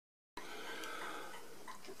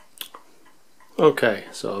Okay,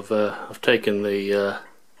 so I've taken the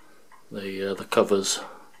covers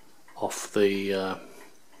off the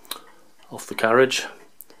carriage,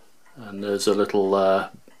 and there's a little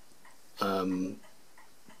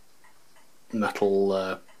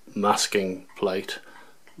metal masking plate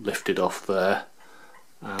lifted off there,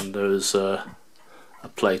 and there's a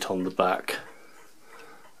plate on the back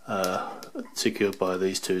secured by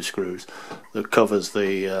these two screws that covers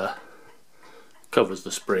the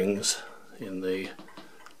springs in the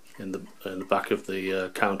back of the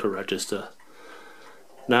counter register.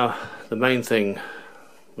 Now, the main thing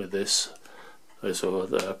with this,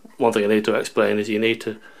 one thing I need to explain is you need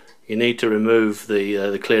to remove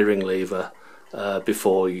the clearing lever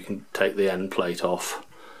before you can take the end plate off.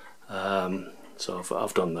 So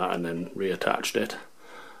I've done that and then reattached it.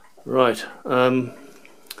 Right.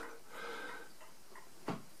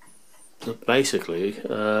 So basically,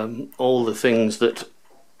 all the things that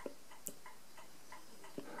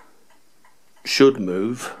should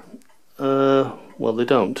move, well, they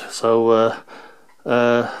don't. So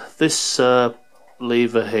this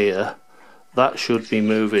lever here, that should be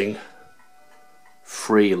moving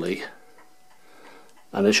freely,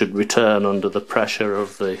 and it should return under the pressure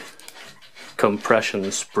of the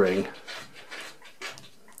compression spring.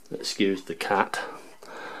 Excuse the cat.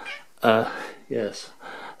 Yes,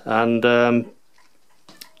 and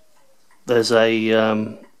there's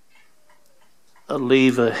a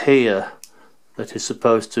lever here that is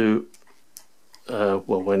supposed to,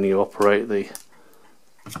 well, when you operate the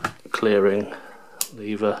clearing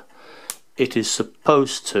lever, it is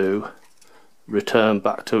supposed to return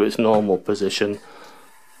back to its normal position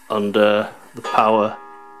under the power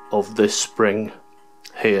of this spring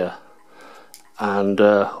here. And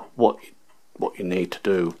what you need to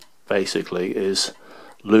do basically is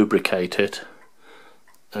lubricate it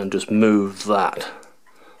and just move that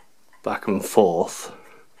back and forth,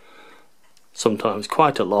 sometimes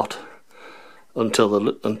quite a lot, until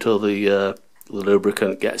the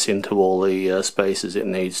lubricant gets into all the spaces it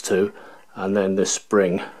needs to, and then this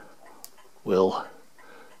spring will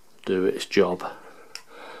do its job.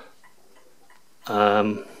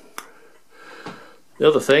 The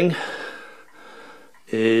other thing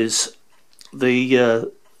is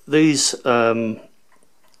these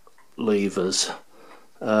levers.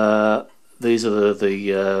 These are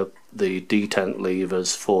the detent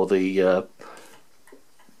levers for the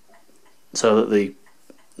so that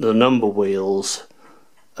the number wheels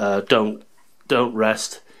don't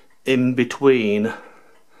rest in between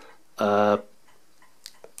their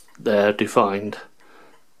defined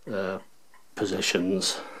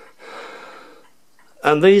positions,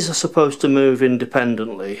 and these are supposed to move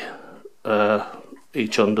independently,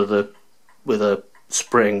 each with a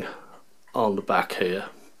spring on the back here.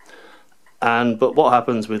 But what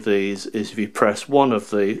happens with these is if you press one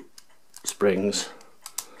of the springs,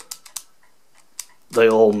 they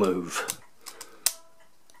all move,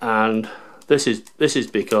 and this is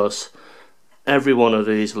because every one of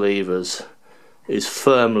these levers is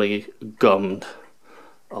firmly gummed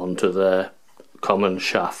onto their common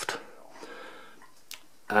shaft,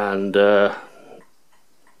 and the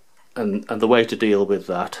way to deal with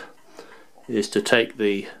that is to take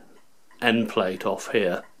the end plate off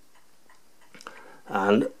here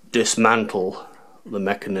and dismantle the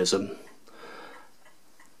mechanism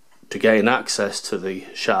to gain access to the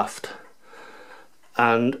shaft,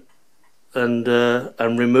 and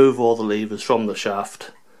remove all the levers from the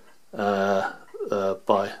shaft by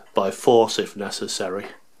force if necessary.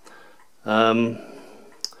 But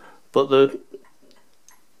the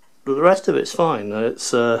rest of it's fine. It's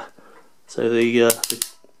so the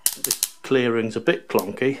clearing's a bit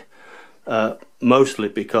clunky, mostly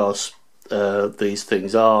because these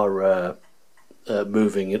things are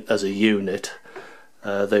moving as a unit.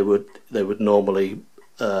 They would normally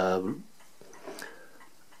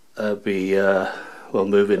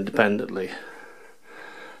move independently,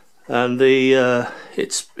 and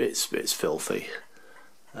it's filthy.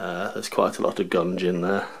 There's quite a lot of gunge in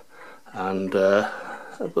there, and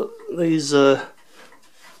but these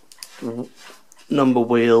number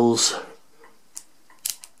wheels,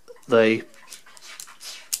 they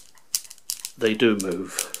do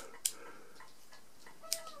move.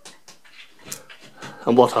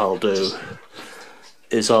 And what I'll do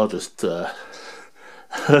is I'll just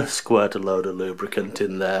squirt a load of lubricant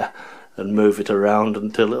in there and move it around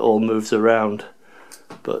until it all moves around.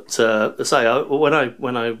 But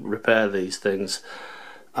when I repair these things,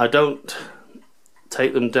 I don't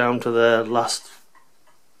take them down to their last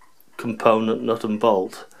component nut and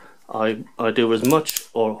bolt. I do as much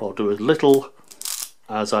or do as little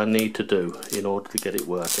as I need to do in order to get it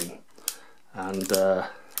working. and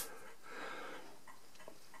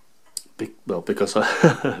because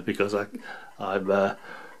I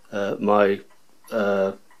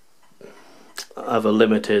have a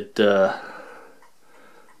limited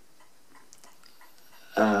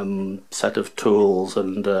set of tools,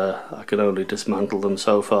 and I can only dismantle them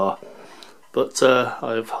so far, but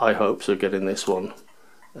I have high hopes of getting this one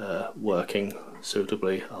working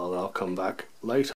suitably. I'll come back later.